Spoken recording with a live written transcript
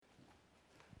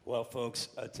Well, folks,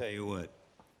 I'll tell you what.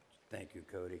 Thank you,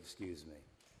 Cody. Excuse me.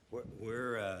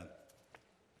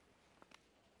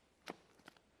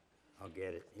 I'll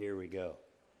get it. Here we go.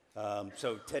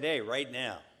 So today, right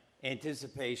now,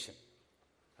 anticipation.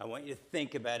 I want you to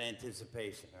think about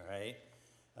anticipation, all right?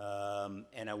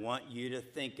 And I want you to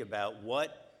think about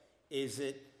what is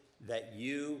it that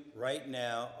you right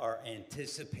now are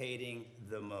anticipating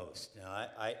the most. Now,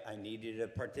 I need you to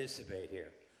participate here.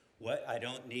 I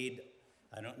don't need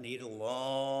a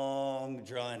long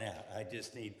drawn out. I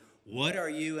just need, what are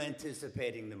you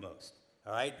anticipating the most?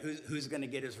 All right, who's going to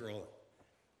get us rolling?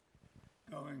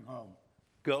 Going home.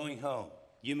 Going home.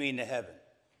 You mean to heaven.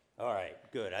 All right,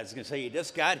 good. I was going to say, you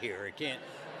just got here. It can't.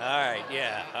 All right,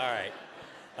 yeah, all right.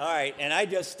 All right, and I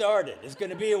just started. It's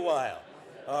going to be a while.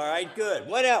 All right, good.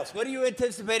 What else? What are you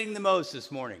anticipating the most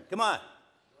this morning? Come on.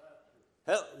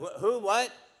 Who,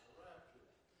 what?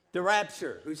 The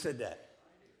rapture. Who said that?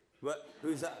 What?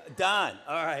 Who's Don?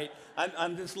 All right.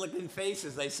 I'm just looking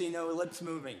faces. I see no lips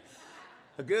moving.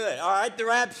 Good. All right, the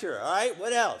rapture. All right,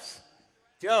 what else?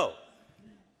 Joe.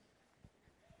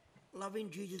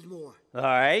 Loving Jesus more. All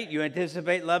right, you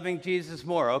anticipate loving Jesus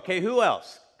more. Okay, who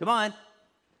else? Come on.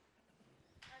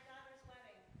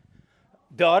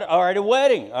 Daughter, all right, a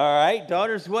wedding. All right,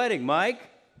 daughter's wedding. Mike?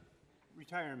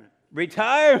 Retirement.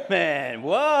 Retirement.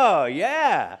 Whoa,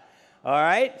 yeah. All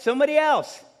right, somebody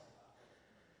else.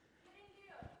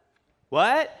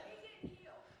 What?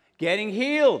 Getting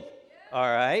healed. All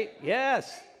right,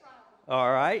 yes.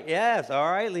 All right, yes. All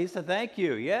right, Lisa, thank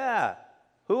you. Yeah.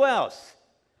 Who else?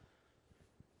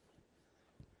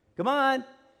 Come on.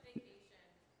 Vacation.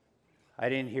 I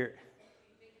didn't hear.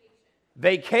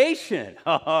 Vacation.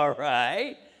 All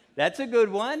right. That's a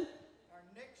good one. Our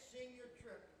next senior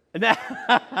trip.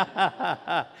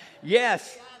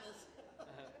 Yes.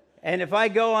 And if I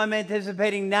go, I'm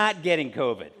anticipating not getting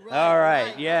COVID. All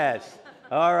right. Yes.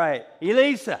 All right.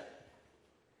 Elisa.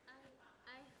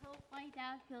 I hope my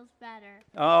dad feels better.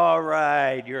 All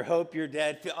right. Hope your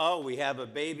dad oh, we have a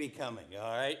baby coming.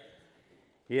 All right.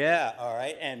 Yeah. All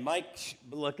right. And Mike,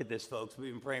 look at this, folks.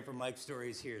 We've been praying for Mike's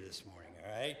stories here this morning.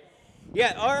 All right.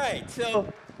 Yeah. All right. So,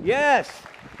 yes.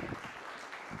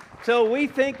 So we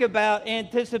think about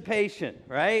anticipation,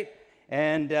 right?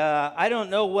 And I don't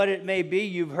know what it may be.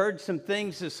 You've heard some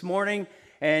things this morning,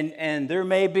 and there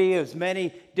may be as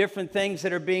many different things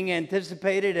that are being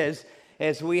anticipated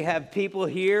as we have people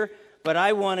here. But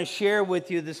I want to share with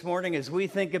you this morning as we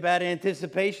think about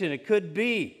anticipation. It could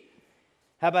be,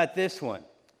 how about this one?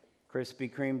 Krispy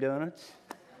Kreme donuts.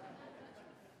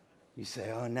 You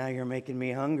say, oh, now you're making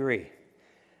me hungry.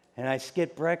 And I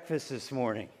skipped breakfast this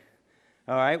morning.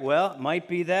 All right, well, it might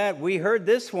be that. We heard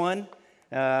this one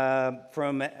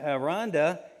from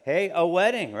Rhonda. Hey, a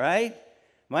wedding, right?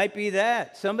 Might be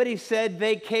that. Somebody said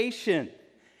vacation.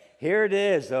 Here it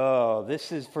is. Oh,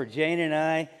 this is for Jane and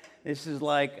I. This is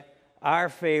like our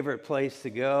favorite place to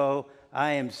go.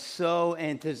 I am so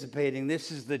anticipating.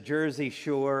 This is the Jersey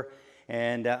Shore.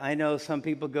 And I know some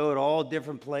people go to all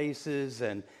different places,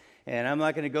 and I'm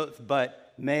not going to go,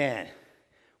 but man,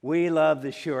 we love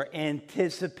the shore.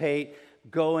 Anticipate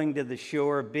going to the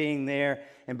shore, being there.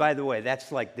 And by the way,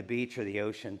 that's like the beach or the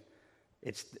ocean.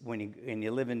 It's when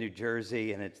you live in New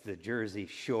Jersey and it's the Jersey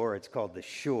Shore, it's called the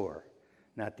shore,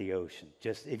 not the ocean.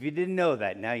 Just if you didn't know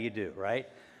that, now you do, right?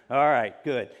 All right,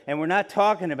 good. And we're not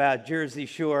talking about Jersey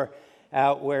Shore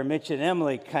out where Mitch and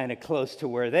Emily kind of close to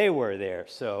where they were there.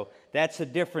 So that's a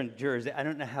different Jersey. I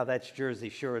don't know how that's Jersey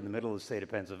Shore in the middle of the state of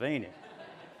Pennsylvania.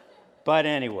 But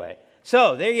anyway,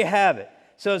 so there you have it.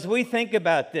 So as we think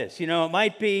about this, it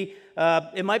might be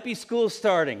school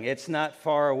starting. It's not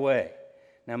far away.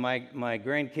 Now, my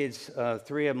grandkids,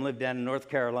 3 of them live down in North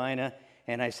Carolina,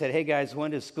 and I said, hey, guys,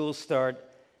 when does school start?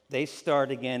 They start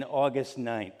again August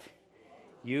 9th.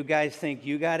 You guys think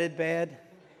you got it bad?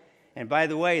 And by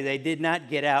the way, they did not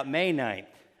get out May 9th,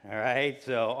 all right?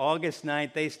 So August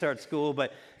 9th, they start school,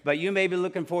 but you may be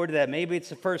looking forward to that. Maybe it's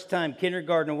the first time,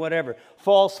 kindergarten or whatever.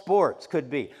 Fall sports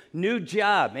could be. New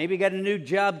job. Maybe you got a new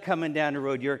job coming down the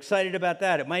road. You're excited about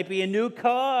that. It might be a new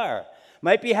car.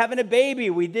 Might be having a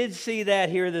baby. We did see that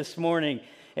here this morning.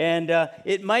 And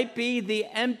it might be the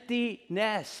empty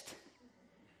nest.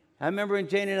 I remember when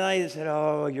Jane and I said,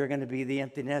 oh, you're going to be the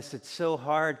empty nest. It's so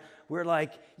hard. We're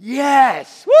like,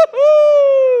 yes,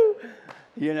 woohoo!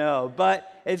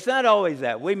 But it's not always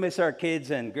that. We miss our kids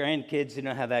and grandkids. You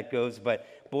know how that goes. But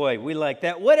boy, we like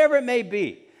that. Whatever it may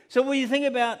be. So when you think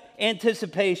about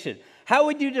anticipation, how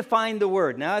would you define the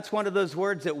word? Now, it's one of those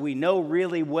words that we know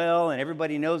really well, and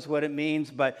everybody knows what it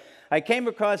means. But I came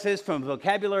across this from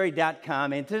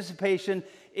vocabulary.com. Anticipation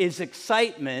is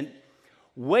excitement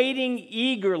waiting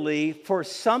eagerly for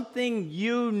something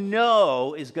you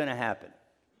know is going to happen.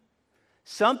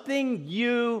 Something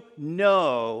you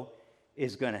know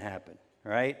is going to happen,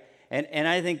 right? And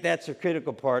I think that's a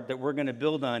critical part that we're going to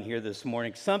build on here this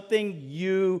morning. Something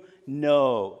you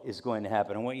know is going to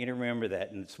happen. I want you to remember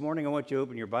that. And this morning I want you to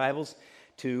open your Bibles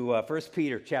to 1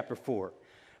 Peter chapter 4.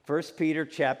 1 Peter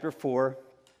chapter 4.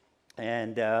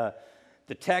 And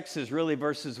the text is really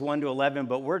verses 1 to 11,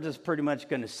 but we're just pretty much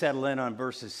going to settle in on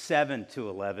verses 7 to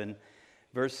 11.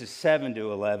 Verses 7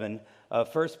 to 11.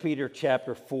 1 Peter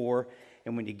chapter 4.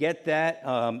 And when you get that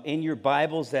in your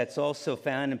Bibles, that's also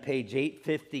found on page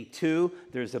 852.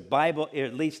 There's a Bible,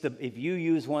 at least if you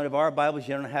use one of our Bibles,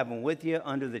 you don't have them with you,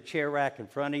 under the chair rack in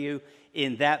front of you,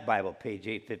 in that Bible, page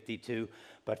 852.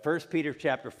 But 1 Peter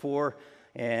chapter 4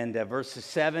 and verses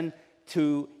 7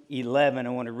 to 11, I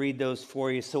want to read those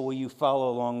for you. So will you follow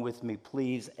along with me,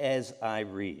 please, as I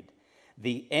read.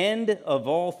 The end of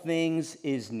all things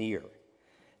is near.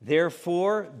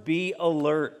 Therefore, be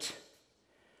alert.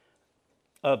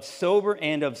 Of sober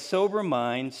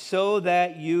mind, so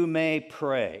that you may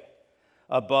pray.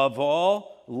 Above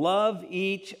all, love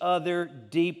each other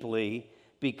deeply,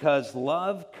 because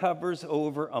love covers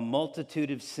over a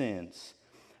multitude of sins.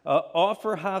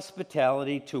 Offer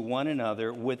hospitality to one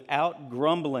another without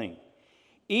grumbling.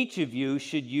 Each of you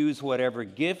should use whatever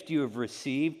gift you have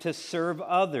received to serve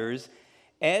others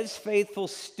as faithful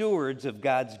stewards of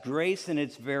God's grace in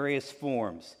its various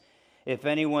forms. If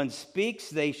anyone speaks,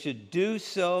 they should do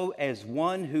so as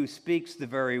one who speaks the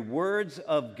very words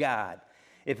of God.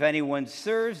 If anyone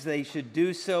serves, they should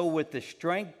do so with the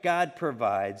strength God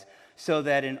provides, so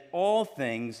that in all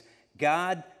things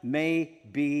God may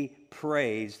be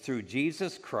praised through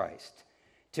Jesus Christ.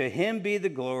 To him be the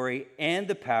glory and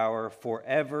the power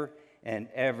forever and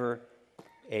ever.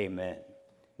 Amen.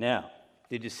 Now,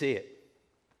 did you see it?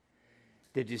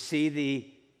 Did you see the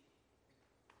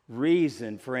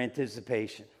reason for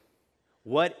anticipation?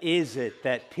 What is it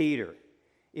that Peter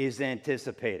is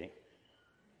anticipating?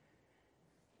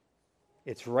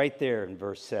 It's right there in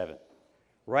verse 7.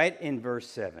 Right in verse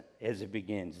 7 as it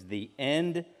begins. The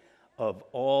end of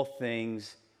all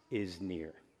things is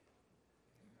near.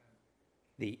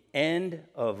 The end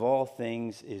of all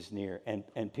things is near.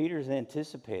 And Peter's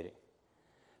anticipating.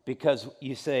 Because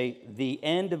you say, the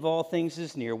end of all things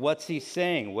is near. What's he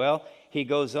saying? Well, he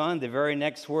goes on, the very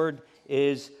next word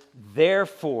is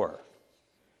therefore.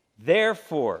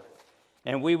 Therefore.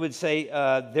 And we would say,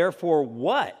 therefore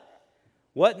what?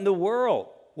 What in the world?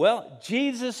 Well,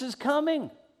 Jesus is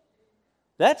coming.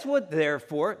 That's what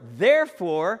therefore.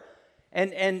 Therefore,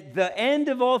 and the end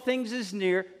of all things is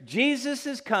near. Jesus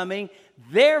is coming.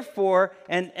 Therefore,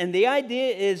 and the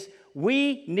idea is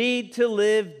we need to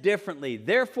live differently.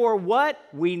 Therefore, what?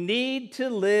 We need to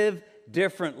live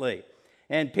differently.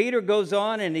 And Peter goes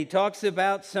on and he talks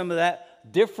about some of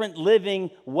that different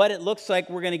living, what it looks like.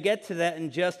 We're going to get to that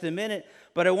in just a minute.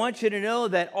 But I want you to know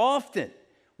that often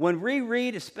when we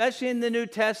read, especially in the New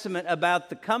Testament, about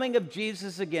the coming of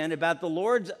Jesus again, about the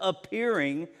Lord's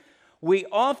appearing, we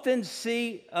often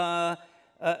see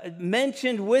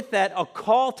mentioned with that a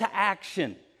call to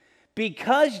action.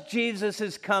 Because Jesus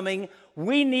is coming,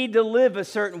 we need to live a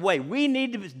certain way. We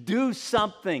need to do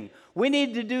something. We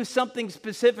need to do something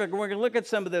specific. And we're going to look at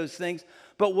some of those things.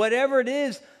 But whatever it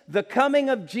is, the coming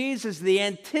of Jesus, the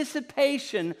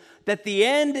anticipation that the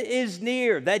end is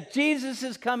near, that Jesus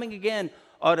is coming again,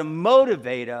 ought to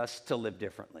motivate us to live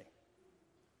differently.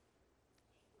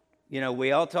 You know,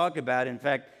 we all talk about, in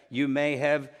fact, you may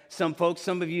have some folks,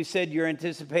 some of you said you're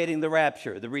anticipating the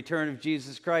rapture, the return of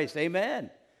Jesus Christ. Amen.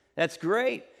 That's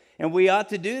great. And we ought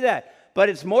to do that. But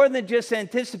it's more than just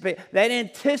anticipate. That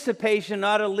anticipation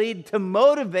ought to lead to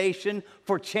motivation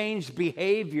for changed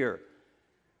behavior,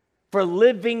 for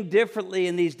living differently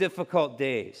in these difficult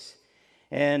days.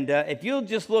 And if you'll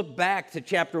just look back to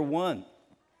chapter 1,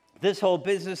 this whole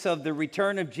business of the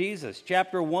return of Jesus,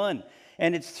 chapter 1,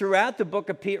 and it's throughout the book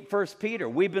of 1 Peter.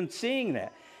 We've been seeing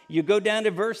that. You go down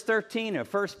to verse 13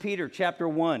 of 1 Peter chapter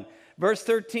 1. Verse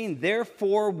 13,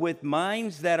 therefore, with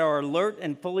minds that are alert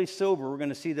and fully sober. We're going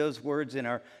to see those words in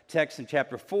our text in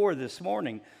chapter 4 this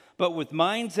morning. But with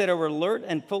minds that are alert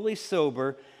and fully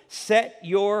sober, set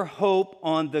your hope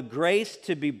on the grace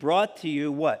to be brought to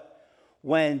you, what?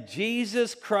 When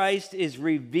Jesus Christ is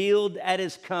revealed at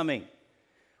his coming.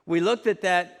 We looked at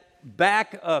that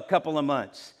back a couple of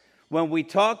months when we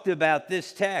talked about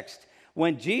this text.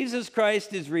 When Jesus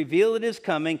Christ is revealed at his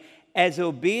coming, as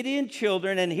obedient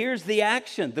children, and here's the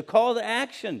action, the call to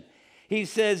action. He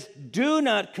says, do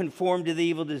not conform to the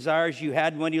evil desires you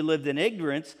had when you lived in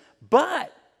ignorance,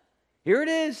 but, here it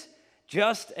is,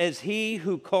 Just as he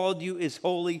who called you is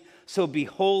holy, so be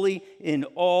holy in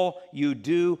all you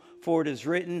do. For it is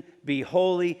written, be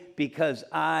holy because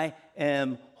I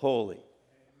am holy.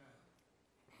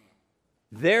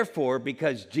 Therefore,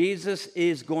 because Jesus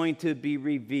is going to be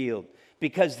revealed,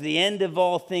 because the end of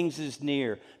all things is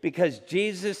near, because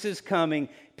Jesus is coming,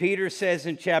 Peter says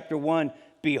in chapter 1,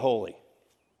 be holy.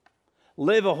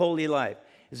 Live a holy life.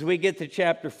 As we get to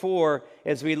chapter 4,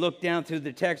 as we look down through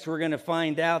the text, we're going to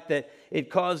find out that it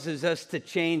causes us to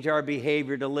change our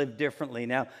behavior, to live differently.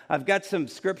 Now, I've got some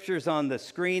scriptures on the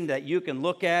screen that you can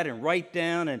look at and write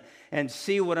down and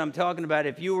see what I'm talking about.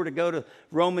 If you were to go to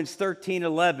Romans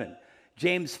 13:11,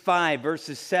 James 5,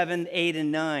 verses 7, 8,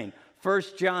 and 9, 1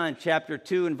 John chapter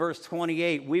 2 and verse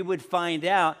 28, we would find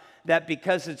out that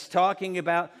because it's talking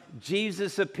about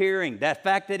Jesus appearing, that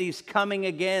fact that he's coming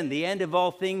again, the end of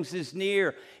all things is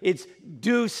near. It's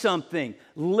do something,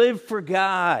 live for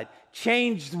God,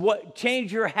 change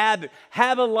your habit,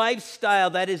 have a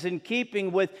lifestyle that is in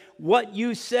keeping with what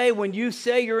you say. When you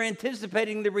say you're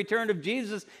anticipating the return of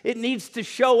Jesus, it needs to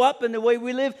show up in the way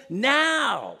we live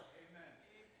now.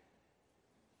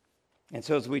 And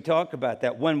so as we talk about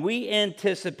that, when we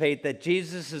anticipate that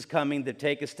Jesus is coming to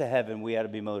take us to heaven, we ought to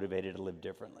be motivated to live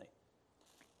differently.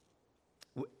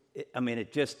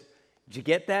 Did you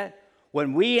get that?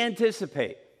 When we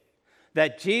anticipate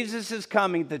that Jesus is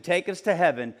coming to take us to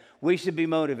heaven, we should be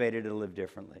motivated to live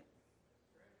differently.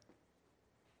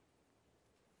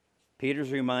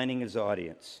 Peter's reminding his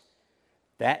audience,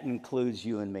 that includes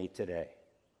you and me today,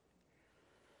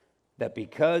 that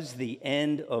because the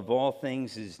end of all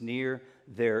things is near,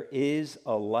 there is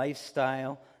a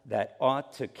lifestyle that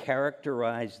ought to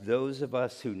characterize those of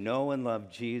us who know and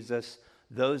love Jesus,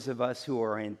 those of us who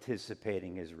are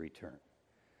anticipating his return.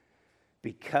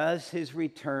 Because his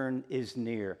return is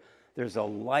near, there's a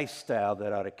lifestyle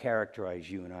that ought to characterize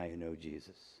you and I who know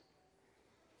Jesus.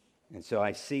 And so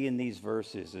I see in these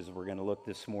verses, as we're going to look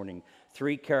this morning,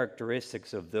 3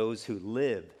 characteristics of those who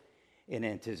live in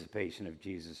anticipation of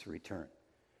Jesus' return.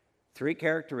 3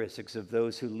 characteristics of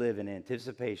those who live in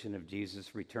anticipation of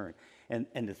Jesus' return. And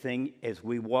the thing, as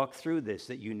we walk through this,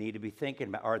 that you need to be thinking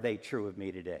about, are they true of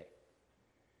me today?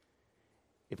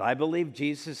 If I believe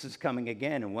Jesus is coming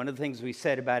again, and one of the things we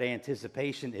said about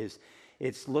anticipation is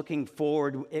it's looking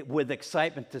forward with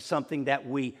excitement to something that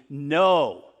we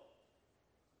know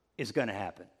is going to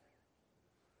happen.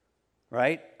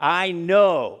 Right? I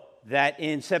know that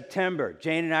in September,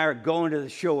 Jane and I are going to the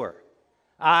shore.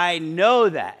 I know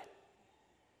that.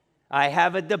 I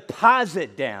have a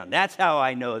deposit down. That's how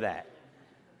I know that.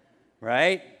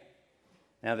 Right?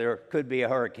 Now, there could be a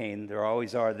hurricane. There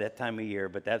always are that time of year,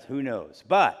 but that's who knows.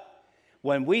 But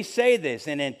when we say this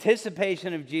in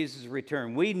anticipation of Jesus'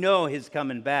 return, we know his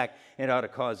coming back. It ought to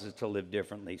cause us to live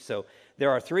differently. So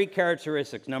there are 3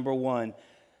 characteristics. Number 1,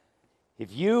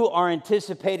 if you are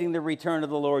anticipating the return of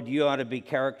the Lord, you ought to be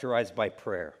characterized by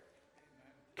prayer.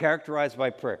 Characterized by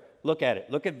prayer. Look at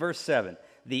it. Look at verse 7.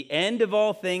 The end of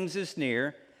all things is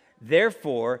near.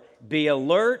 Therefore, be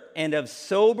alert and of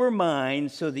sober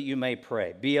mind so that you may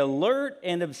pray. Be alert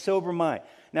and of sober mind.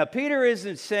 Now, Peter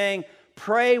isn't saying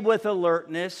pray with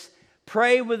alertness,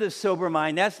 pray with a sober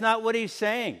mind. That's not what he's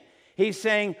saying. He's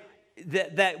saying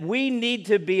that we need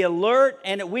to be alert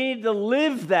and we need to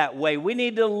live that way. We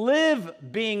need to live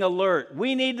being alert.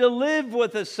 We need to live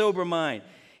with a sober mind.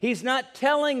 He's not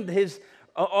telling his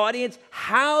audience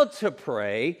how to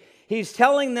pray. He's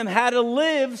telling them how to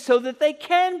live so that they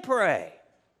can pray.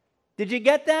 Did you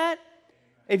get that?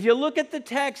 If you look at the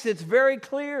text, it's very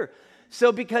clear.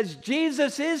 So because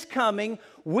Jesus is coming,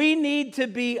 we need to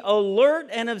be alert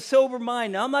and of sober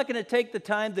mind. Now, I'm not going to take the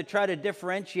time to try to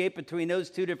differentiate between those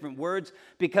 2 different words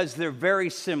because they're very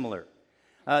similar.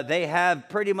 They have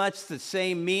pretty much the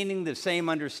same meaning, the same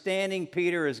understanding.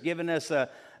 Peter has given us a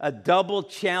double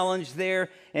challenge there.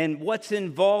 And what's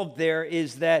involved there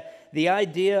is that the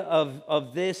idea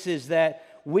of this is that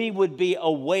we would be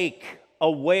awake,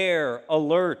 aware,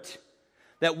 alert,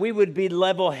 that we would be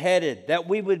level-headed, that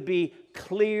we would be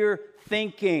clear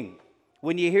thinking.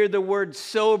 When you hear the word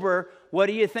sober, what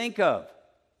do you think of?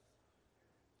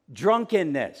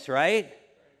 Drunkenness, right?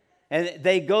 And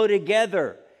they go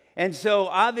together. And so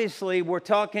obviously we're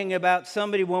talking about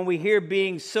somebody, when we hear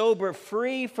being sober,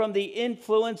 free from the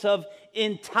influence of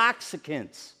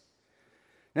intoxicants.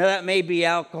 Now that may be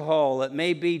alcohol, it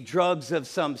may be drugs of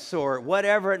some sort,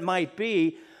 whatever it might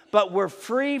be, but we're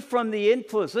free from the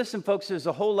influence. Listen, folks, there's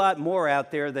a whole lot more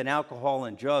out there than alcohol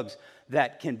and drugs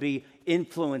that can be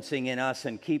influencing in us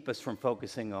and keep us from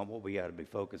focusing on what we ought to be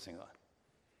focusing on.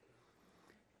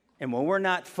 and when we're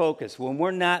not focused, when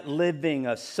we're not living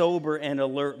a sober and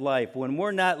alert life, when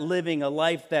we're not living a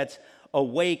life that's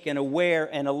awake and aware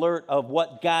and alert of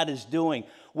what God is doing,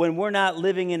 when we're not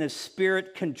living in a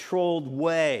spirit-controlled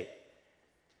way,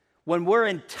 when we're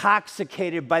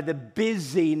intoxicated by the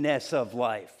busyness of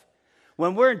life,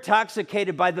 when we're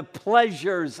intoxicated by the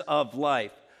pleasures of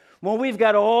life, when we've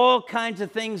got all kinds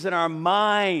of things in our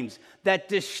minds that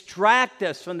distract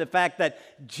us from the fact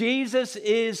that Jesus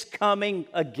is coming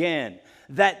again,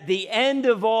 that the end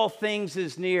of all things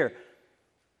is near,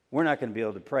 we're not going to be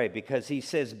able to pray because he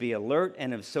says, be alert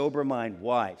and of sober mind.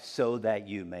 Why? So that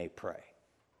you may pray.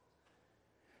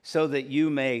 So that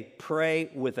you may pray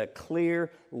with a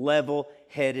clear,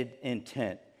 level-headed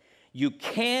intent. You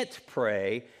can't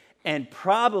pray and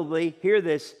probably, hear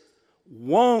this,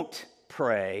 won't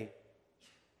pray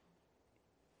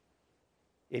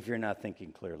if you're not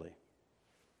thinking clearly.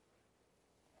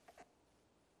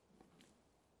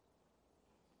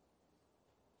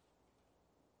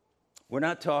 We're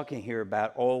not talking here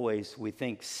about always, we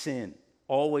think, sin.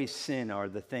 Always sin are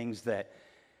the things that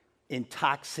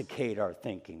intoxicate our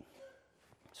thinking.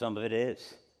 Some of it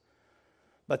is.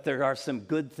 But there are some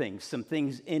good things, some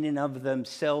things in and of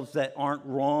themselves that aren't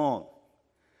wrong.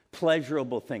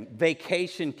 Pleasurable things.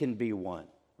 Vacation can be one,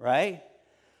 right?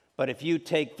 But if you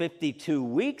take 52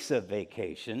 weeks of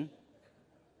vacation,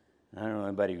 I don't know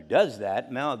anybody who does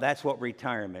that. No, that's what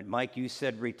retirement. Mike, you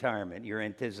said retirement. You're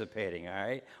anticipating, all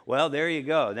right? Well, there you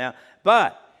go. Now,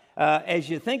 but as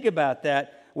you think about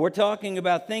that, we're talking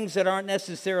about things that aren't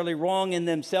necessarily wrong in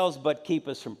themselves, but keep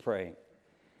us from praying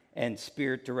and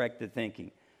spirit-directed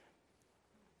thinking.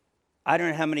 I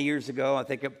don't know how many years ago, I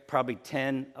think probably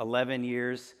 10, 11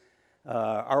 years,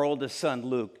 our oldest son,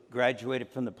 Luke, graduated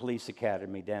from the police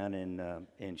academy down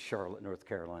in Charlotte, North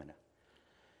Carolina.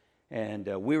 And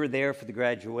we were there for the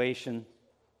graduation.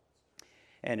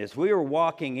 And as we were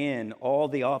walking in, all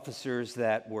the officers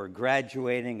that were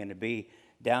graduating and to be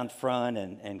down front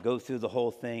and go through the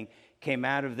whole thing came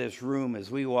out of this room as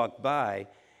we walked by.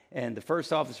 And the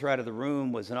first officer out of the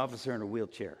room was an officer in a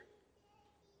wheelchair.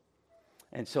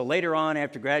 And so later on,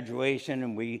 after graduation,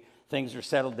 and things were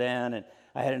settled down, and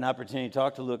I had an opportunity to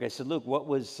talk to Luke. I said, Luke,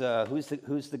 who's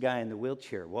the guy in the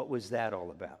wheelchair? What was that all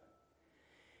about?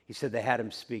 He said they had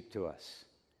him speak to us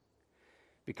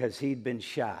because he'd been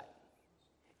shot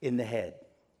in the head.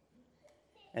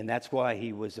 And that's why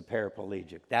he was a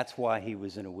paraplegic. That's why he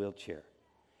was in a wheelchair.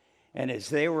 And as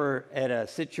they were at a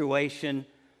situation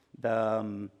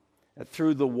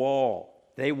through the wall,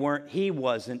 he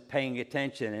wasn't paying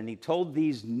attention. And he told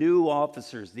these new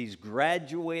officers, these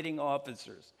graduating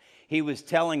officers, he was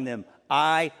telling them,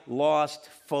 I lost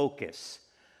focus.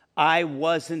 I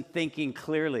wasn't thinking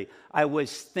clearly. I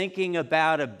was thinking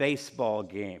about a baseball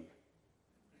game.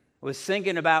 I was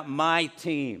thinking about my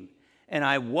team. And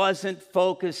I wasn't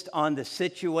focused on the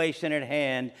situation at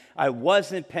hand. I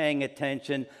wasn't paying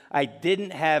attention. I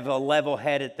didn't have a level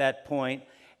head at that point.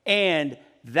 And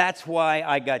that's why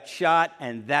I got shot,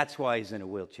 and that's why he's in a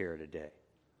wheelchair today.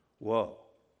 Whoa.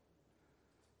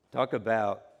 Talk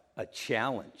about a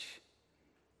challenge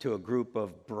to a group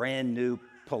of brand new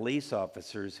police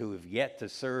officers who have yet to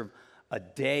serve a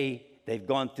day. They've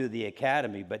gone through the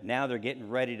academy, but now they're getting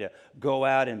ready to go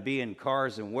out and be in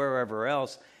cars and wherever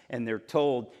else. And they're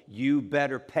told, you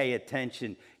better pay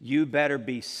attention. You better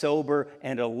be sober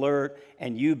and alert.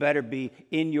 And you better be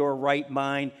in your right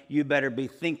mind. You better be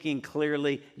thinking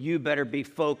clearly. You better be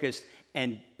focused.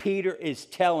 And Peter is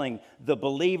telling the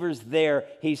believers there,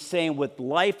 he's saying with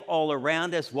life all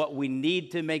around us, what we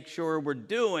need to make sure we're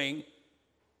doing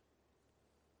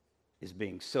is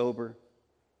being sober,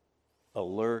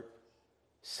 alert,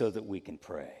 so that we can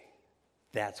pray.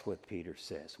 That's what Peter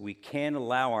says. We can't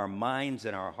allow our minds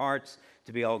and our hearts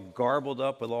to be all garbled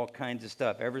up with all kinds of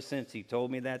stuff. Ever since he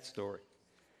told me that story,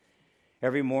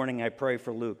 every morning I pray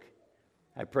for Luke.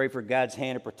 I pray for God's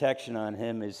hand of protection on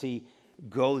him as he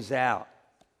goes out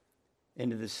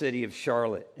into the city of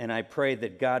Charlotte. And I pray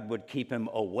that God would keep him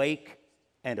awake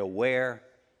and aware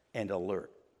and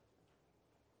alert.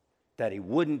 That he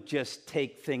wouldn't just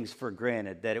take things for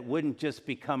granted, that it wouldn't just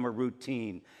become a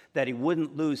routine, that he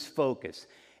wouldn't lose focus.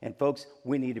 And folks,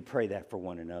 we need to pray that for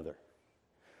one another.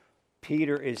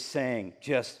 Peter is saying,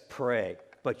 just pray,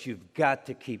 but you've got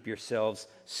to keep yourselves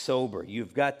sober.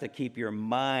 You've got to keep your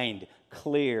mind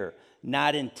clear,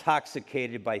 not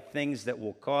intoxicated by things that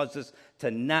will cause us to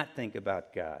not think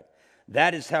about God.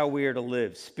 That is how we are to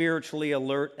live, spiritually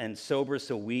alert and sober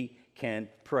so we can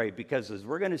pray. Because as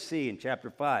we're going to see in chapter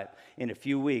 5 in a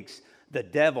few weeks, The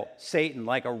devil, Satan,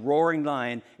 like a roaring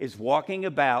lion, is walking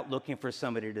about looking for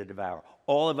somebody to devour.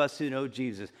 All of us who know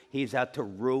Jesus, he's out to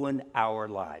ruin our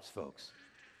lives, folks.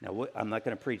 Now, I'm not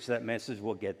going to preach that message.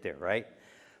 We'll get there, right?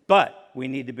 But we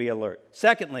need to be alert.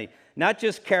 Secondly, not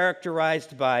just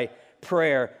characterized by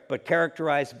prayer, but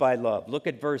characterized by love. Look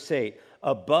at verse 8.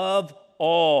 Above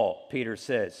all, Peter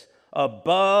says,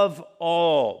 above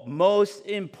all, most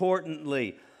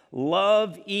importantly,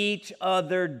 love each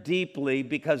other deeply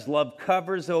because love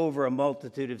covers over a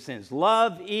multitude of sins.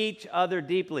 Love each other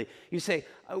deeply. You say,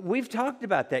 we've talked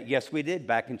about that. Yes, we did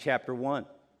back in chapter 1.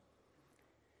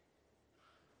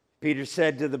 Peter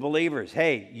said to the believers,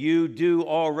 hey, you do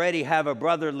already have a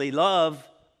brotherly love,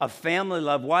 a family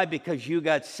love. Why? Because you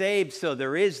got saved. So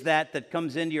there is that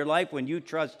comes into your life when you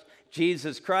trust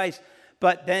Jesus Christ.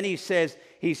 But then he says,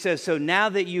 so now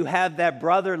that you have that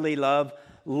brotherly love,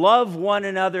 love one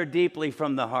another deeply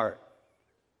from the heart.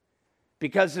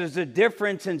 Because there's a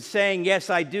difference in saying,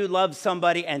 yes, I do love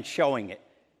somebody and showing it.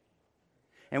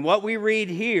 And what we read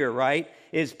here, right,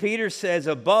 is Peter says,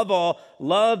 above all,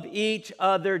 love each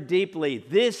other deeply.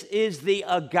 This is the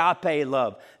agape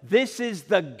love. This is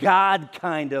the God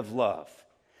kind of love.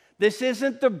 This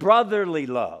isn't the brotherly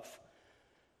love.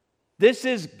 This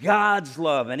is God's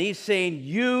love. And he's saying,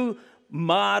 you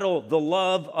model the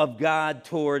love of God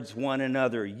towards one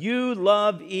another. You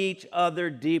love each other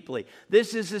deeply.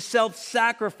 This is a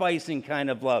self-sacrificing kind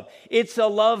of love. It's a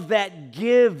love that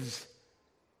gives.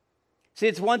 See,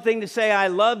 it's one thing to say, I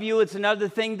love you. It's another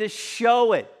thing to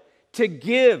show it, to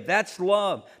give. That's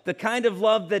love. The kind of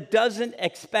love that doesn't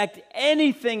expect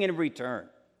anything in return.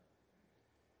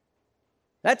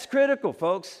 That's critical,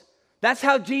 folks. That's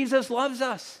how Jesus loves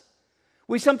us.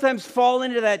 We sometimes fall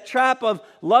into that trap of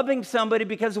loving somebody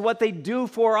because of what they do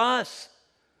for us.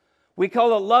 We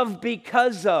call it love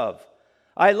because of.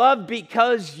 I love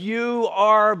because you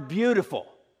are beautiful.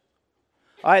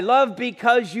 I love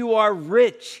because you are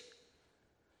rich.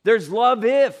 There's love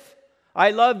if.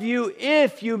 I love you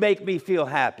if you make me feel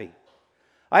happy.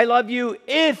 I love you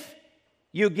if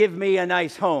you give me a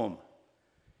nice home.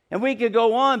 And we could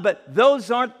go on, but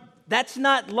that's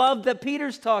not love that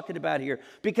Peter's talking about here,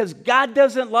 because God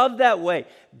doesn't love that way.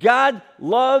 God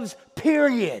loves,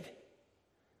 period.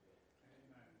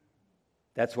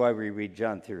 That's why we read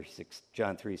John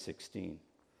 3:16.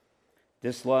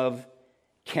 This love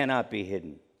cannot be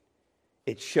hidden.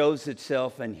 It shows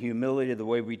itself in humility, the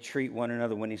way we treat one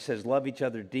another. When he says love each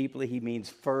other deeply, he means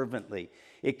fervently.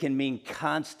 It can mean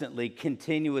constantly,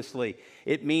 continuously.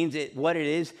 It means what it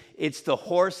is, it's the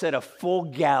horse at a full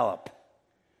gallop.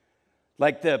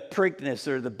 Like the Preakness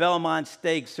or the Belmont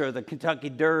Stakes or the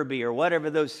Kentucky Derby or whatever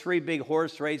those three big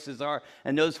horse races are.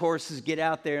 And those horses get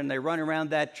out there and they run around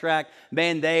that track.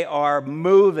 Man, they are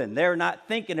moving. They're not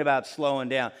thinking about slowing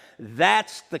down.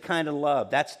 That's the kind of love.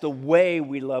 That's the way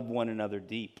we love one another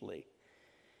deeply.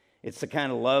 It's the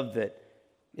kind of love that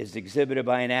is exhibited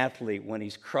by an athlete when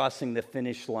he's crossing the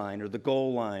finish line or the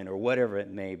goal line or whatever it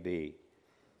may be.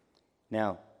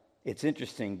 Now, it's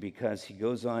interesting because he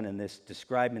goes on in this,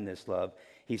 describing this love.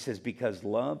 He says, because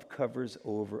love covers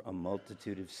over a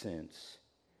multitude of sins.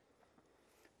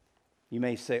 You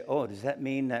may say, oh, does that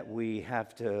mean that we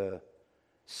have to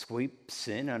sweep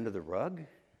sin under the rug?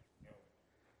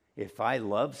 If I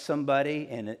love somebody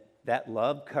and that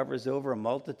love covers over a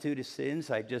multitude of sins,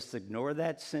 I just ignore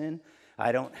that sin.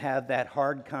 I don't have that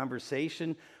hard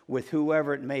conversation with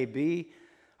whoever it may be.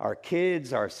 Our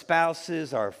kids, our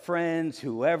spouses, our friends,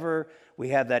 whoever, we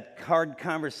have that hard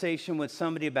conversation with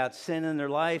somebody about sin in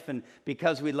their life, and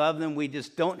because we love them, we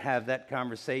just don't have that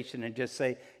conversation and just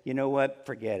say, you know what,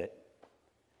 forget it.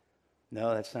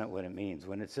 No, that's not what it means.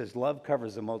 When it says love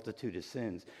covers a multitude of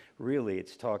sins, really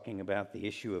it's talking about the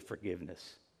issue of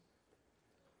forgiveness.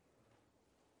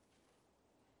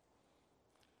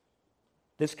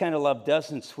 This kind of love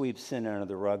doesn't sweep sin under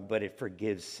the rug, but it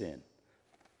forgives sin.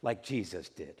 Like Jesus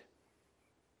did.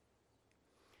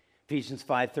 Ephesians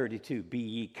 5:32, be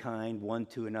ye kind one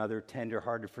to another,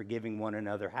 tender-hearted, forgiving one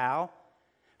another. How?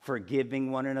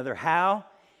 Forgiving one another. How?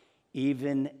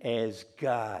 Even as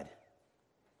God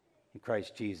in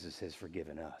Christ Jesus has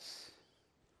forgiven us.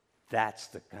 That's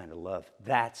the kind of love.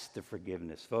 That's the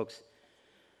forgiveness. Folks,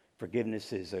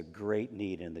 forgiveness is a great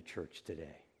need in the church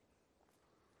today.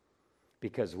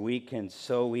 Because we can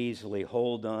so easily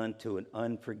hold on to an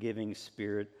unforgiving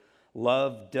spirit.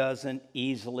 Love doesn't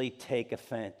easily take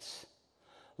offense.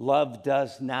 Love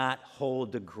does not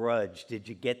hold a grudge. Did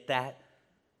you get that?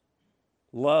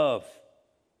 Love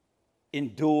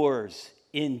endures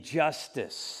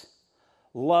injustice.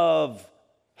 Love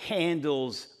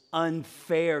handles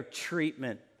unfair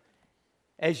treatment.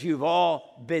 as you've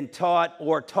all been taught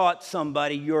or taught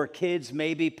somebody, your kids,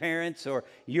 maybe parents, or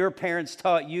your parents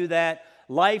taught you that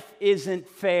life isn't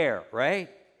fair, right?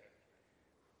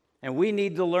 And we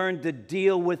need to learn to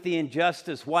deal with the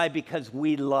injustice. Why? Because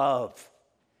we love.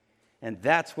 And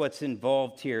that's what's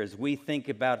involved here as we think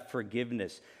about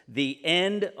forgiveness. The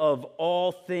end of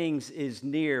all things is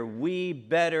near. We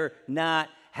better not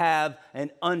have an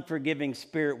unforgiving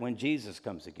spirit when Jesus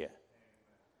comes again.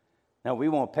 Now, we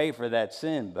won't pay for that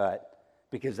sin, but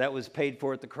because that was paid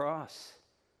for at the cross.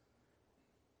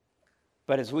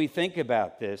 But as we think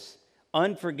about this,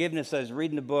 unforgiveness, I was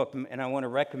reading a book, and I want to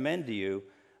recommend to you,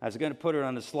 I was going to put it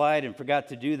on the slide and forgot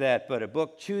to do that, but a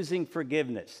book, Choosing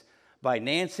Forgiveness, by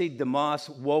Nancy DeMoss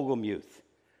Wogelmuth.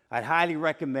 I'd highly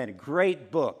recommend it.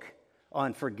 Great book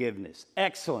on forgiveness.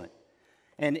 Excellent.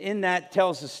 And in that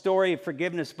tells the story of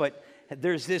forgiveness, but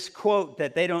there's this quote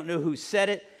that they don't know who said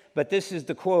it, but this is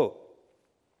the quote.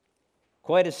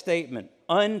 Quite a statement.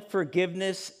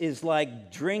 Unforgiveness is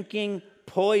like drinking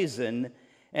poison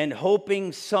and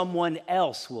hoping someone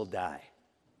else will die.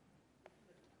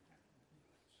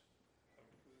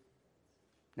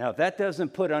 Now, if that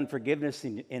doesn't put unforgiveness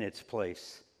in its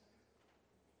place,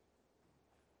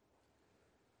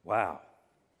 wow.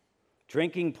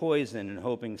 Drinking poison and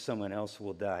hoping someone else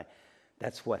will die.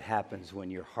 That's what happens when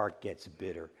your heart gets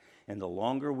bitter. And the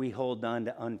longer we hold on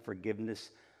to unforgiveness,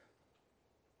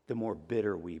 the more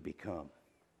bitter we become.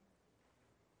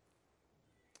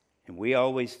 And we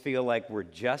always feel like we're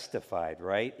justified,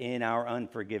 right, in our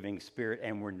unforgiving spirit,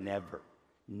 and we're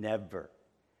never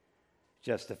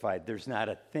justified. There's not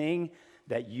a thing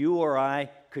that you or I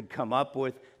could come up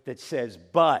with that says,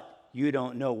 but you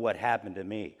don't know what happened to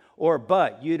me, or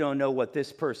but you don't know what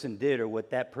this person did or what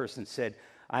that person said.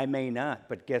 I may not,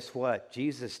 but guess what?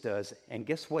 Jesus does. And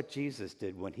guess what Jesus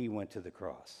did when he went to the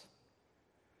cross?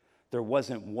 There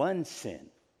wasn't one sin,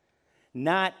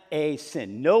 not a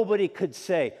sin. Nobody could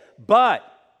say, but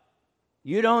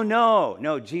you don't know.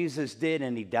 No, Jesus did,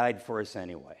 and he died for us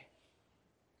anyway.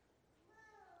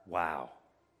 Wow.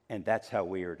 And that's how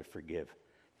we are to forgive.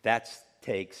 That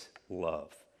takes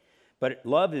love. But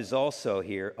love is also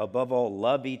here, above all,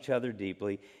 love each other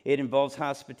deeply. It involves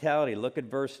hospitality. Look at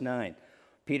verse 9.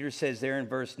 Peter says there in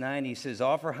verse 9, he says,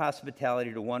 offer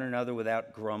hospitality to one another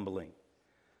without grumbling.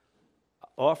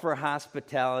 Offer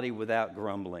hospitality without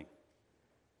grumbling.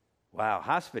 Wow,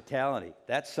 hospitality,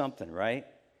 that's something, right?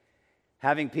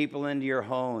 Having people into your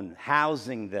home,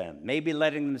 housing them, maybe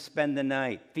letting them spend the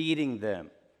night, feeding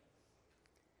them.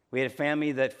 We had a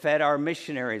family that fed our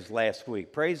missionaries last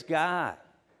week. Praise God.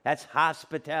 That's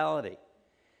hospitality.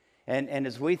 And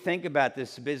as we think about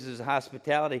this business of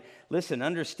hospitality, listen,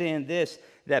 understand this,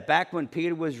 that back when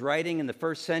Peter was writing in the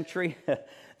first century,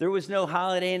 there was no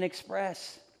Holiday Inn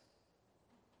Express.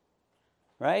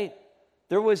 Right?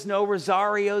 There was no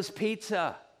Rosario's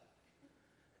Pizza.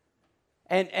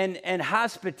 And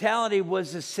hospitality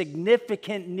was a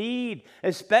significant need,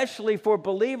 especially for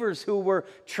believers who were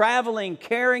traveling,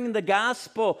 carrying the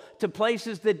gospel to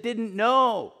places that didn't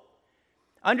know.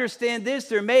 Understand this,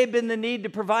 there may have been the need to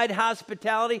provide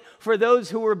hospitality for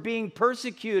those who were being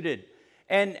persecuted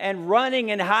and running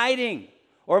and hiding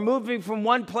or moving from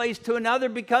one place to another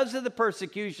because of the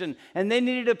persecution, and they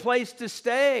needed a place to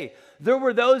stay. There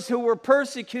were those who were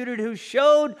persecuted who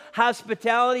showed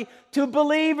hospitality to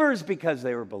believers because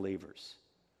they were believers.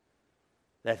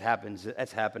 That's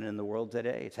happening in the world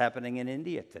today. It's happening in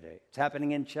India today. It's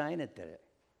happening in China today.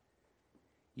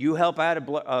 You help out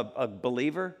a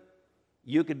believer,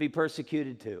 you could be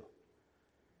persecuted too.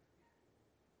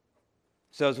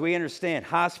 So as we understand,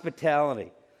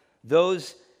 hospitality,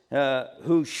 those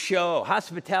who show,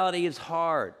 hospitality is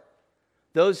hard.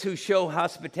 Those who show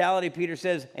hospitality, Peter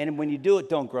says, and when you do it,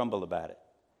 don't grumble about it.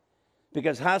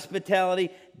 Because hospitality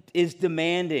is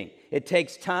demanding. It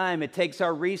takes time. It takes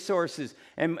our resources.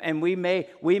 And we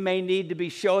may need to be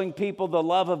showing people the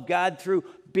love of God through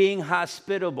being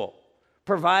hospitable,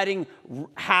 providing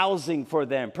housing for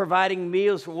them, providing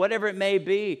meals, for whatever it may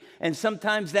be. And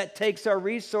sometimes that takes our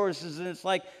resources, and it's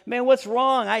like, man, what's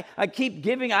wrong? I keep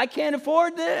giving. I can't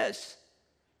afford this.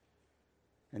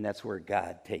 And that's where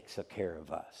God takes care of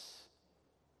us.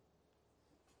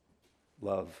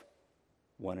 Love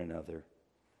one another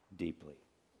deeply.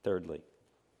 Thirdly,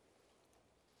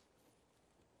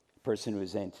 a person who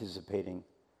is anticipating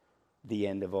the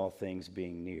end of all things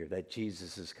being near, that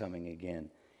Jesus is coming again,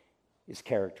 is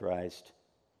characterized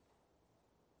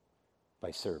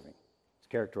by serving. It's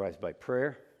characterized by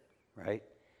prayer, right?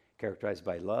 Characterized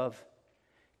by love.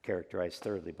 Characterized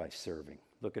thirdly by serving.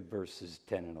 Look at verses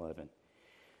 10 and 11.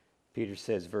 Peter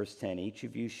says, verse 10, each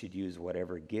of you should use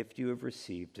whatever gift you have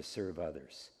received to serve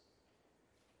others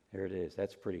There it is.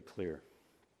 That's pretty clear.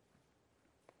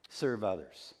 Serve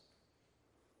others.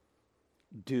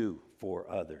 Do for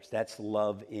others. That's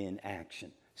love in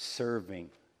action. Serving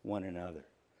one another.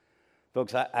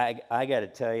 Folks, I got to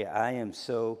tell you, I am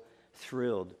so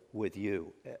thrilled with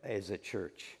you as a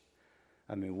church.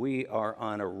 I mean, we are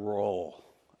on a roll,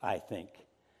 I think.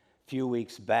 A few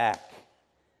weeks back,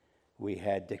 we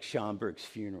had Dick Schomburg's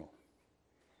funeral.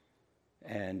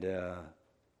 And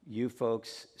you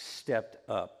folks stepped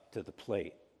up to the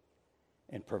plate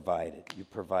and provided. You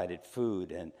provided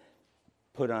food and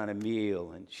put on a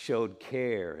meal and showed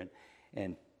care.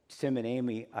 And Tim and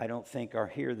Amy, I don't think are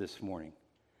here this morning.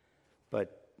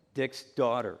 But Dick's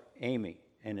daughter, Amy,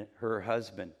 and her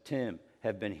husband, Tim,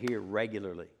 have been here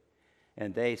regularly.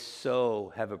 And they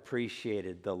so have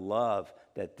appreciated the love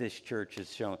that this church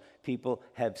has shown. People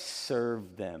have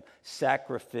served them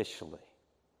sacrificially.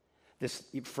 This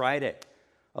Friday,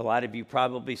 a lot of you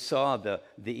probably saw the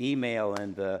email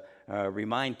and the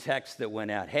remind text that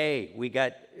went out. Hey, we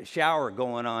got a shower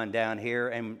going on down here,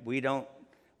 and we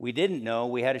didn't know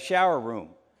we had a shower room.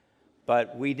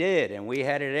 But we did, and we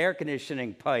had an air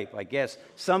conditioning pipe, I guess,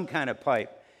 some kind of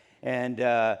pipe. And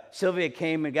Sylvia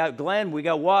came and got, Glenn, we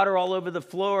got water all over the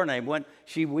floor. And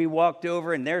we walked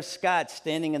over, and there's Scott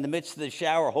standing in the midst of the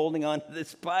shower holding on to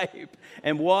this pipe.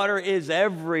 And water is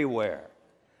everywhere.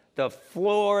 The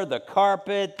floor, the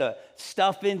carpet, the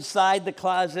stuff inside the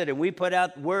closet. And we put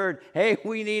out word, hey,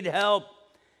 we need help.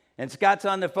 And Scott's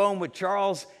on the phone with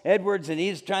Charles Edwards, and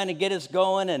he's trying to get us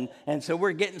going. And so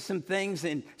we're getting some things,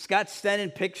 and Scott's sending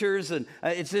pictures, and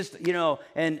it's just,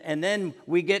 and then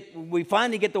we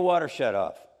finally get the water shut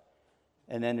off.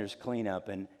 And then there's cleanup,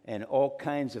 and all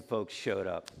kinds of folks showed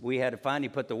up. We had to finally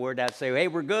put the word out, say, hey,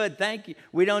 we're good, thank you.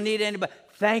 We don't need anybody.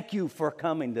 Thank you for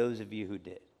coming, those of you who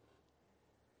did.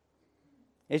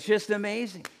 It's just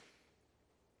amazing.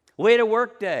 We had a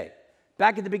work day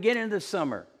back at the beginning of the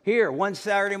summer. Here, one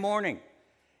Saturday morning.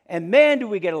 And man, do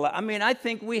we get a lot. I mean, I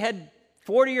think we had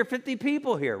 40 or 50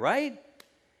 people here, right?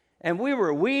 And we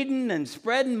were weeding and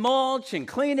spreading mulch and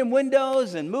cleaning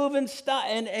windows and moving stuff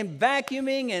and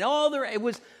vacuuming and it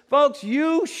was, folks,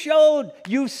 you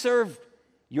served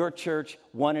your church,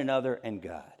 one another, and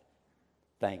God.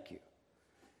 Thank you.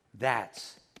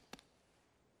 That's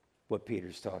what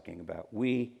Peter's talking about.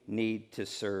 We need to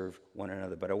serve one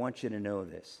another. But I want you to know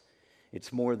this.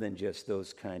 It's more than just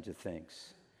those kinds of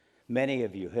things. Many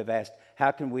of you have asked,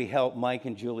 how can we help Mike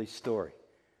and Julie's story?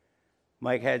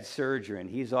 Mike had surgery, and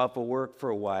he's off of work for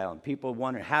a while, and people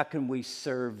wonder, how can we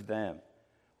serve them?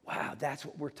 Wow, that's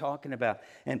what we're talking about.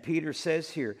 And Peter says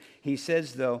here, he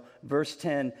says, though, verse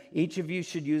 10, each of you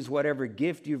should use whatever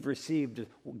gift you've received.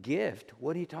 Gift?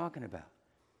 What are you talking about?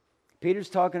 Peter's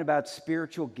talking about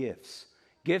spiritual gifts,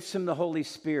 gifts from the Holy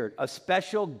Spirit, a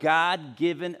special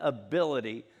God-given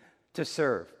ability to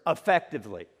serve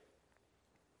effectively.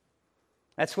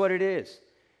 That's what it is.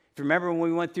 If you remember when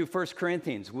we went through 1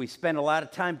 Corinthians, we spent a lot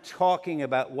of time talking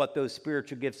about what those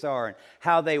spiritual gifts are and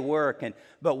how they work.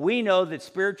 But we know that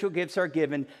spiritual gifts are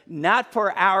given not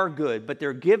for our good, but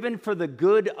they're given for the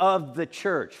good of the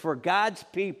church, for God's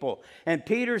people. And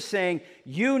Peter's saying,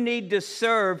 you need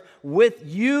to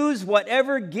use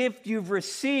whatever gift you've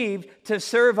received to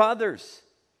serve others.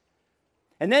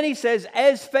 And then he says,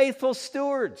 as faithful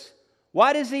stewards.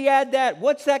 Why does he add that?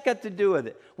 What's that got to do with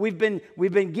it? We've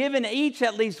been given each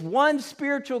at least one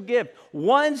spiritual gift,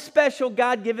 one special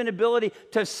God-given ability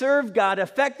to serve God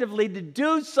effectively, to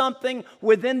do something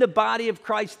within the body of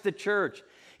Christ, the church.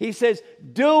 He says,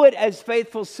 do it as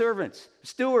faithful stewards.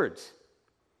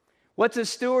 What's a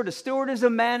steward? A steward is a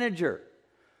manager.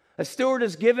 A steward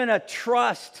is given a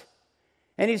trust.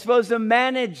 And he's supposed to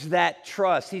manage that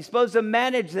trust. He's supposed to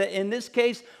manage that. In this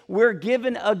case, we're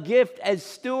given a gift as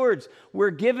stewards. We're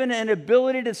given an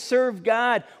ability to serve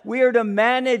God. We are to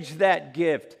manage that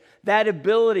gift, that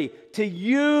ability, to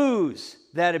use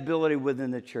that ability within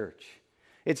the church.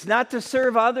 It's not to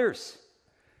serve others.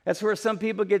 That's where some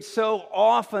people get so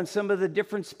off on some of the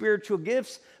different spiritual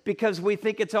gifts because we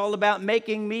think it's all about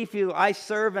making me feel I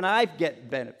serve and I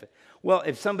get benefit. Well,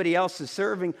 if somebody else is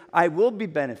serving, I will be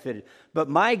benefited. But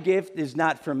my gift is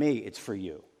not for me, it's for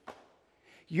you.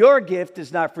 Your gift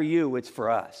is not for you, it's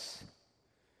for us.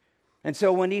 And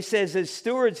so when he says as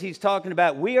stewards, he's talking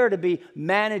about we are to be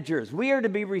managers. We are to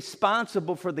be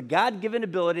responsible for the God-given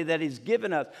ability that he's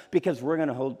given us because we're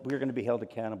going to be held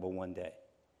accountable one day.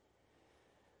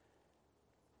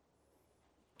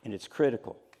 And it's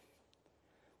critical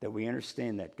that we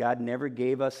understand that God never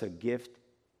gave us a gift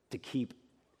to keep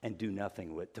and do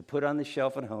nothing with, to put on the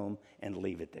shelf at home and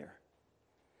leave it there.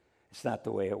 It's not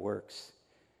the way it works.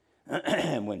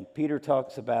 When Peter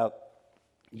talks about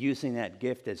using that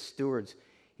gift as stewards,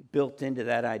 built into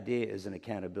that idea is an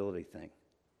accountability thing.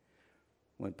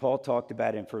 When Paul talked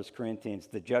about in 1 Corinthians,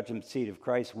 the judgment seat of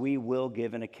Christ, we will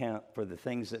give an account for the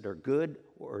things that are good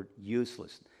or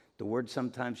useless. The word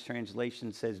sometimes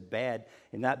translation says bad,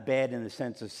 and not bad in the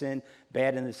sense of sin,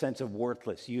 bad in the sense of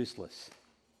worthless, useless.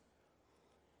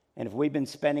 And if we've been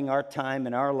spending our time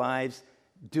and our lives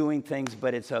doing things,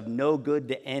 but it's of no good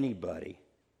to anybody,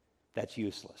 that's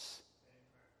useless.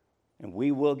 And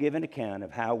we will give an account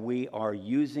of how we are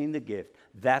using the gift.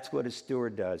 That's what a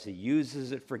steward does. He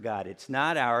uses it for God. It's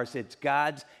not ours, it's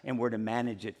God's, and we're to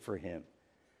manage it for Him.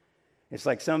 It's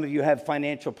like some of you have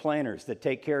financial planners that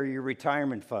take care of your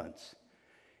retirement funds.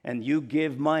 And you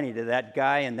give money to that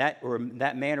guy and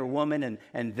that man or woman,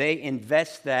 and they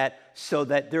invest that so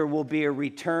that there will be a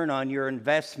return on your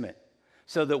investment.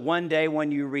 So that one day when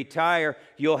you retire,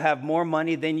 you'll have more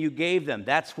money than you gave them.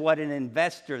 That's what an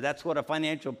investor, that's what a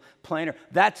financial planner,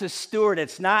 that's a steward.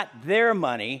 It's not their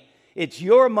money. It's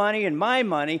your money and my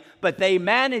money, but they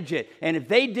manage it. And if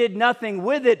they did nothing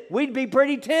with it, we'd be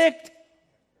pretty ticked.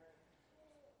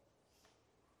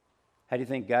 How do you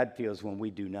think God feels when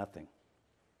we do nothing?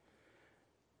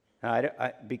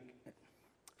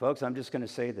 Folks, I'm just going to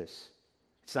say this.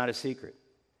 It's not a secret.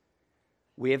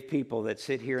 We have people that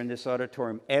sit here in this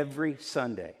auditorium every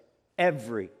Sunday,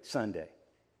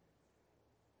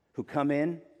 who come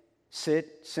in,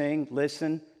 sit, sing,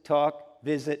 listen, talk,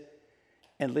 visit,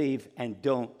 and leave, and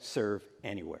don't serve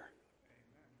anywhere.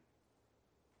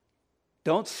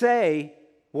 Don't say,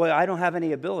 well, I don't have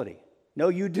any ability. No,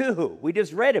 you do. We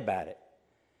just read about it.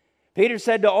 Peter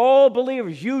said to all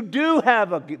believers, you do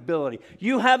have an ability.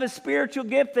 You have a spiritual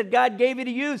gift that God gave you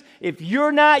to use. If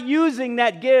you're not using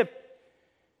that gift,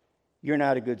 you're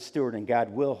not a good steward, and God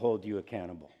will hold you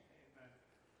accountable.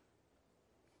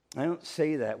 I don't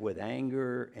say that with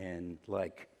anger and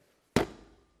like,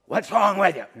 what's wrong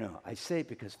with you? No, I say it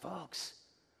because, folks,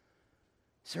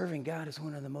 serving God is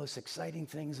one of the most exciting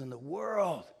things in the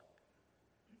world.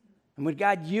 And when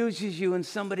God uses you in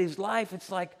somebody's life,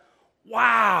 it's like,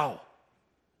 wow.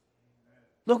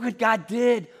 Look what God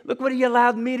did. Look what He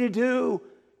allowed me to do.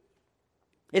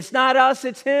 It's not us,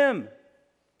 it's Him.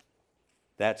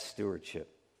 That's stewardship.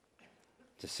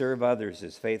 To serve others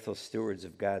as faithful stewards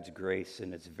of God's grace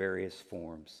in its various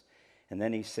forms. And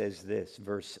then he says this,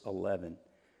 verse 11,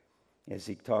 as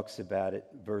he talks about it,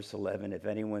 verse 11, if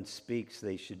anyone speaks,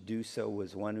 they should do so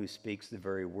as one who speaks the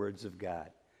very words of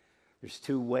God. There's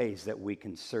two ways that we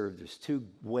can serve. There's two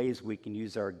ways we can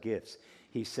use our gifts.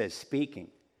 He says speaking.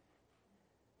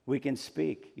 We can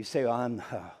speak. You say,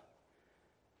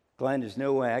 Glenn, there's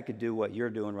no way I could do what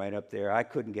you're doing right up there. I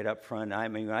couldn't get up front. I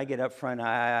mean, when I get up front,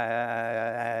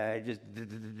 I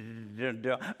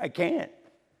can't.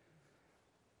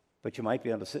 But you might be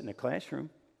able to sit in a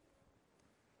classroom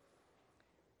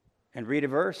and read a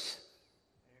verse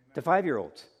to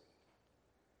 5-year-olds.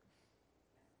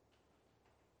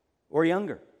 Or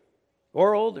younger.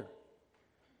 Or older.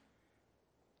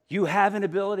 You have an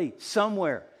ability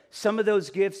somewhere. Some of those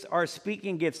gifts are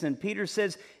speaking gifts. And Peter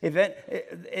says,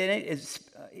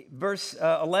 verse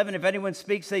 11, if anyone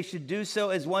speaks, they should do so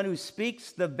as one who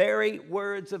speaks the very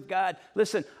words of God.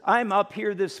 Listen, I'm up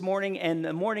here this morning, and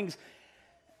the mornings,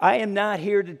 I am not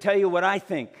here to tell you what I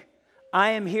think.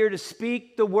 I am here to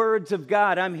speak the words of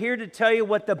God. I'm here to tell you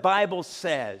what the Bible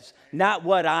says, not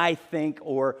what I think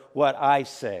or what I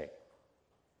say.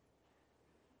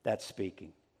 That's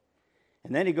speaking.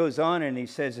 And then he goes on and he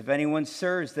says, if anyone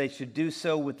serves, they should do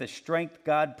so with the strength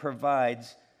God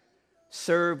provides.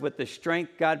 Serve with the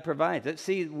strength God provides.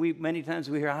 See, many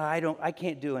times we hear, I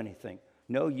can't do anything.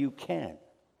 No, you can.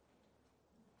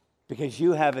 Because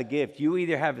you have a gift. You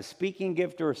either have a speaking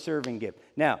gift or a serving gift.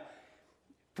 Now,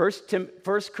 1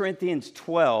 Corinthians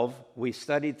 12, we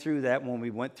studied through that when we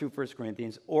went through 1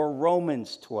 Corinthians, or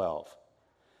Romans 12,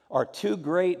 are two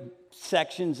great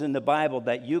sections in the Bible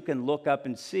that you can look up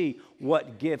and see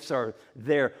what gifts are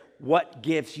there, what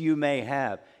gifts you may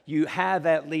have. You have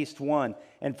at least one.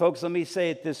 And folks, let me say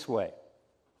it this way.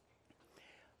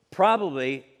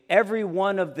 Probably every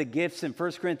one of the gifts in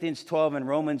 1 Corinthians 12 and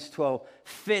Romans 12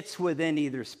 fits within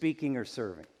either speaking or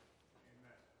serving.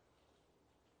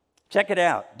 Check it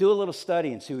out. Do a little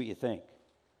study and see what you think.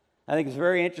 I think it's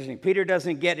very interesting. Peter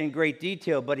doesn't get in great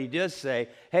detail, but he does say,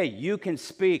 hey, you can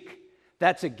speak.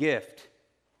 That's a gift.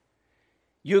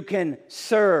 You can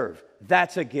serve.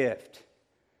 That's a gift.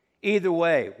 Either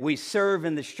way, we serve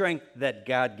in the strength that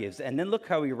God gives. And then look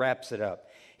how he wraps it up.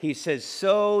 He says,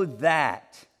 so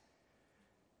that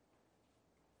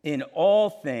in all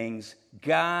things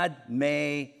God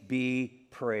may be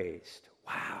praised.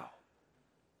 Wow.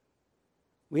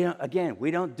 We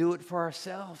don't do it for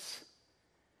ourselves.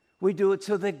 We do it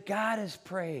so that God is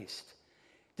praised.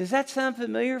 Does that sound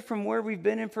familiar from where we've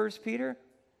been in 1 Peter?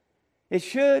 It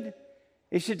should.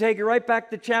 It should take you right back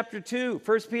to chapter 2,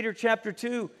 1 Peter chapter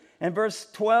 2 and verse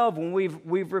 12, when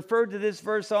we've referred to this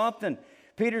verse often.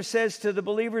 Peter says to the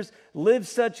believers, live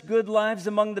such good lives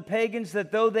among the pagans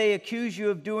that though they accuse you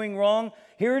of doing wrong,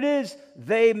 here it is,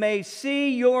 they may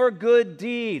see your good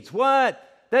deeds. What?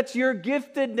 That's your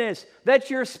giftedness. That's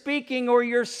your speaking or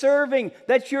your serving.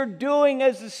 That's your doing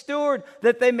as a steward,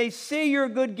 that they may see your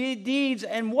good deeds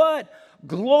and what?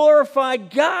 Glorify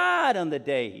God on the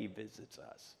day he visits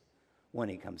us when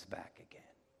he comes back again.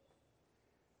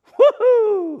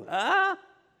 Woohoo! Huh?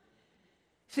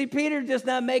 See, Peter just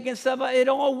not making stuff up. It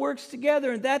all works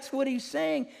together, and that's what he's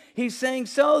saying. He's saying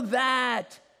so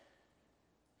that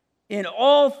in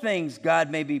all things, God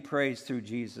may be praised through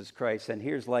Jesus Christ. And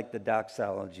here's like the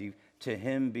doxology, to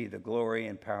him be the glory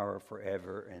and power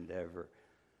forever and ever.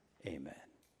 Amen.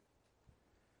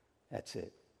 That's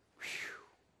it. Whew.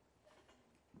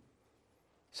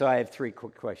 So I have 3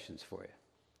 quick questions for you.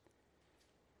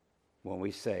 When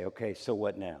we say, okay, so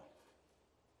what now?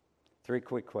 3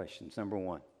 quick questions. Number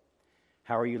 1,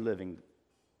 how are you living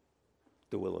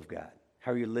the will of God?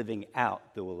 How are you living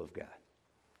out the will of God?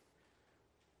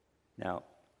 Now,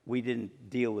 we didn't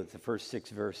deal with the first 6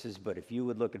 verses, but if you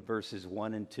would look at verses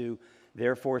 1 and 2,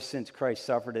 therefore, since Christ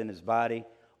suffered in his body,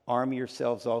 arm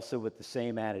yourselves also with the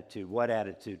same attitude. What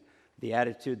attitude? The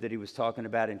attitude that he was talking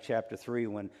about in chapter 3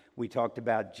 when we talked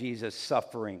about Jesus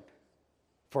suffering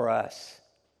for us.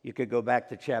 You could go back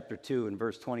to chapter 2 and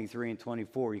verse 23 and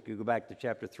 24. You could go back to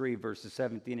chapter 3, verses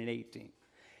 17 and 18.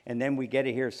 And then we get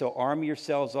it here. So arm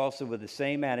yourselves also with the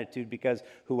same attitude, because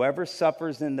whoever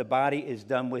suffers in the body is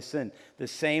done with sin. The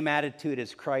same attitude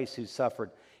as Christ who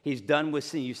suffered. He's done with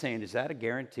sin. You're saying, is that a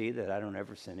guarantee that I don't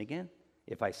ever sin again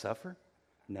if I suffer?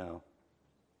 No.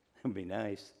 It would be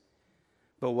nice.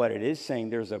 But what it is saying,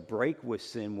 there's a break with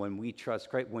sin when we trust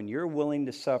Christ. When you're willing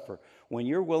to suffer, when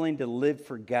you're willing to live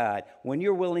for God, when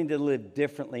you're willing to live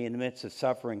differently in the midst of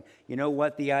suffering, you know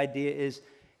what the idea is?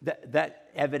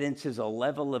 That evidence is a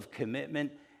level of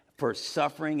commitment for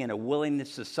suffering and a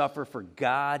willingness to suffer for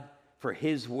God, for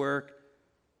his work,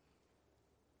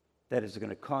 that is going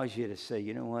to cause you to say,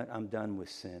 you know what, I'm done with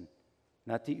sin.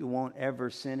 Not that you won't ever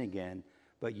sin again,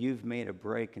 but you've made a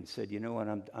break and said, you know what,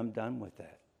 I'm done with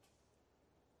that.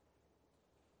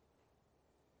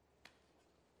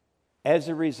 As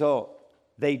a result,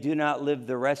 they do not live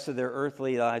the rest of their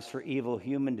earthly lives for evil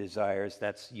human desires,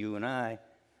 that's you and I,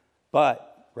 but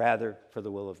rather for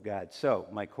the will of God. So,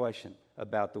 my question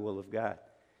about the will of God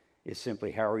is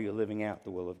simply, how are you living out the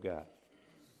will of God?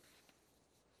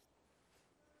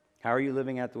 How are you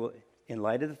living out the will? In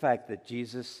light of the fact that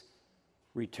Jesus'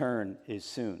 return is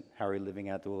soon, how are you living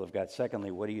out the will of God? Secondly,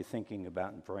 what are you thinking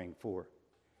about and praying for?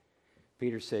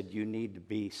 Peter said you need to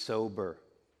be sober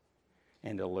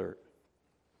and alert.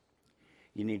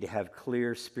 You need to have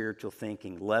clear spiritual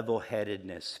thinking,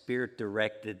 level-headedness,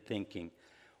 spirit-directed thinking.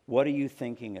 What are you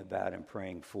thinking about and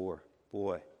praying for?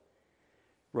 Boy.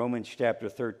 Romans chapter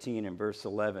 13 and verse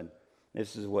 11.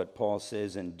 This is what Paul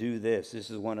says, and do this. This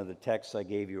is one of the texts I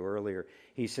gave you earlier.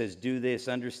 He says, do this,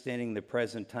 understanding the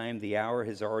present time, the hour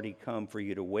has already come for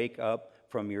you to wake up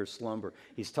from your slumber.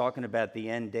 He's talking about the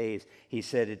end days. He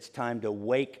said it's time to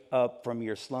wake up from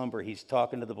your slumber. He's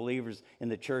talking to the believers in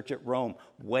the church at Rome.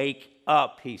 Wake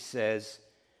up, he says,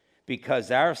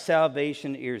 because our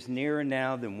salvation is nearer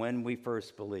now than when we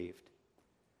first believed.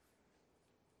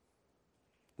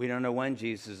 We don't know when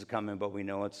Jesus is coming, but we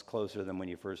know it's closer than when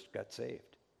you first got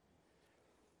saved.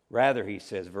 Rather, he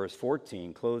says, verse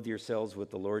 14, clothe yourselves with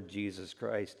the Lord Jesus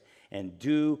Christ and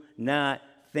do not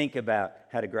think about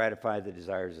how to gratify the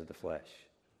desires of the flesh.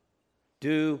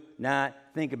 Do not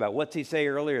think about. What's he say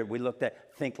earlier? We looked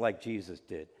at think like Jesus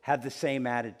did. Have the same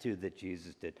attitude that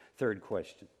Jesus did. Third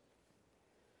question.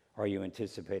 Are you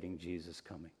anticipating Jesus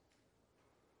coming?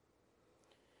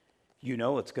 You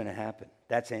know it's going to happen.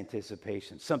 That's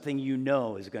anticipation. Something you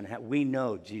know is going to happen. We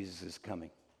know Jesus is coming.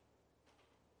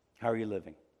 How are you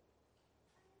living?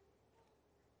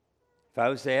 If I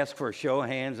was to ask for a show of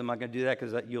hands, I'm not going to do that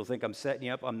because you'll think I'm setting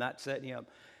you up. I'm not setting you up.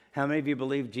 How many of you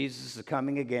believe Jesus is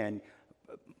coming again?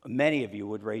 Many of you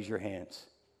would raise your hands.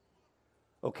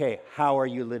 Okay, how are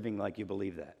you living like you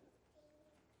believe that?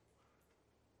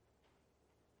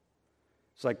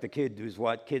 It's like the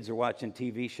kids are watching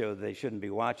TV show they shouldn't be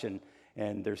watching,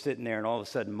 and they're sitting there, and all of a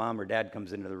sudden, mom or dad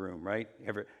comes into the room, right?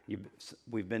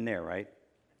 We've been there, right?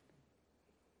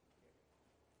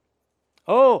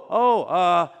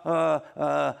 I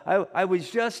was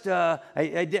just, I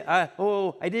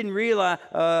didn't realize.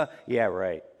 Yeah,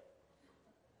 right.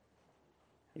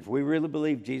 If we really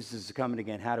believe Jesus is coming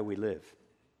again, how do we live?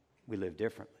 We live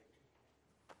differently.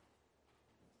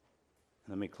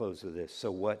 Let me close with this.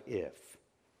 So what if?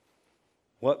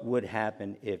 What would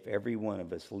happen if every one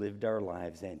of us lived our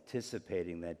lives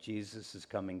anticipating that Jesus is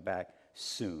coming back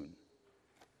soon?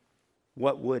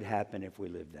 What would happen if we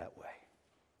lived that way?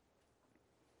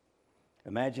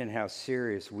 Imagine how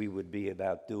serious we would be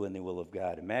about doing the will of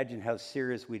God. Imagine how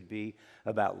serious we'd be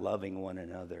about loving one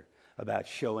another, about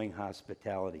showing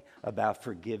hospitality, about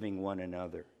forgiving one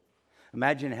another.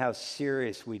 Imagine how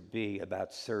serious we'd be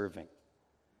about serving,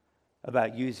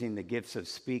 about using the gifts of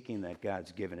speaking that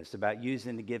God's given us, about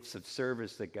using the gifts of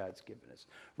service that God's given us.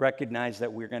 Recognize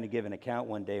that we're going to give an account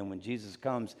one day, and when Jesus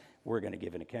comes, we're going to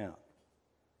give an account.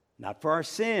 Not for our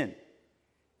sin,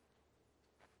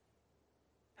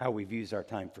 how we've used our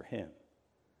time for Him.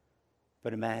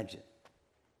 But imagine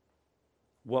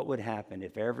what would happen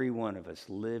if every one of us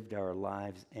lived our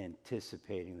lives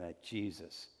anticipating that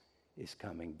Jesus is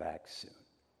coming back soon.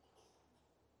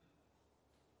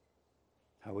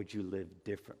 How would you live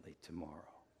differently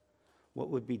tomorrow? What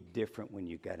would be different when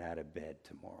you got out of bed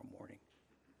tomorrow morning?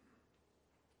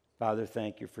 Father,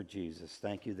 thank you for Jesus.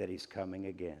 Thank you that He's coming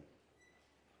again.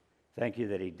 Thank you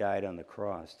that He died on the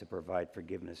cross to provide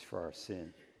forgiveness for our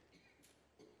sin.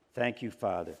 Thank you,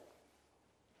 Father,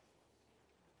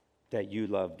 that you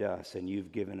loved us and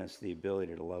you've given us the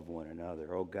ability to love one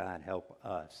another. Oh God, help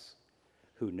us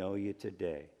who know you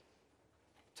today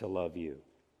to love you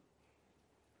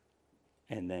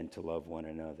and then to love one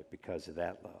another because of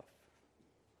that love.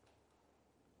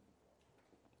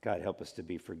 God, help us to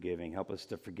be forgiving. Help us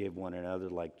to forgive one another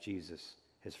like Jesus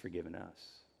has forgiven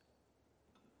us.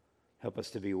 Help us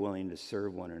to be willing to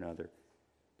serve one another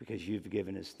because you've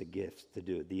given us the gifts to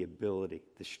do it, the ability,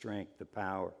 the strength, the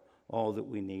power, all that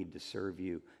we need to serve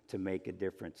you, to make a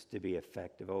difference, to be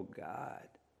effective. Oh, God.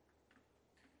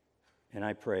 And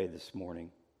I pray this morning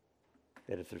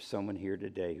that if there's someone here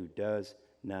today who does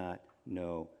not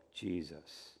know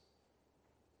Jesus,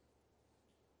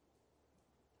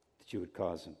 that you would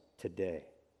cause them today,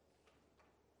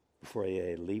 before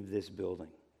they leave this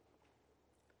building,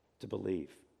 to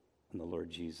believe in the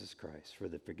Lord Jesus Christ for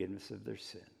the forgiveness of their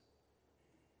sin,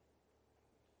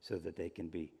 so that they can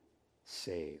be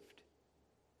saved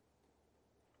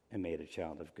and made a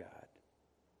child of God.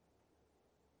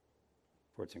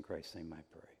 For it's in Christ's name I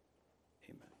pray.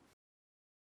 Amen.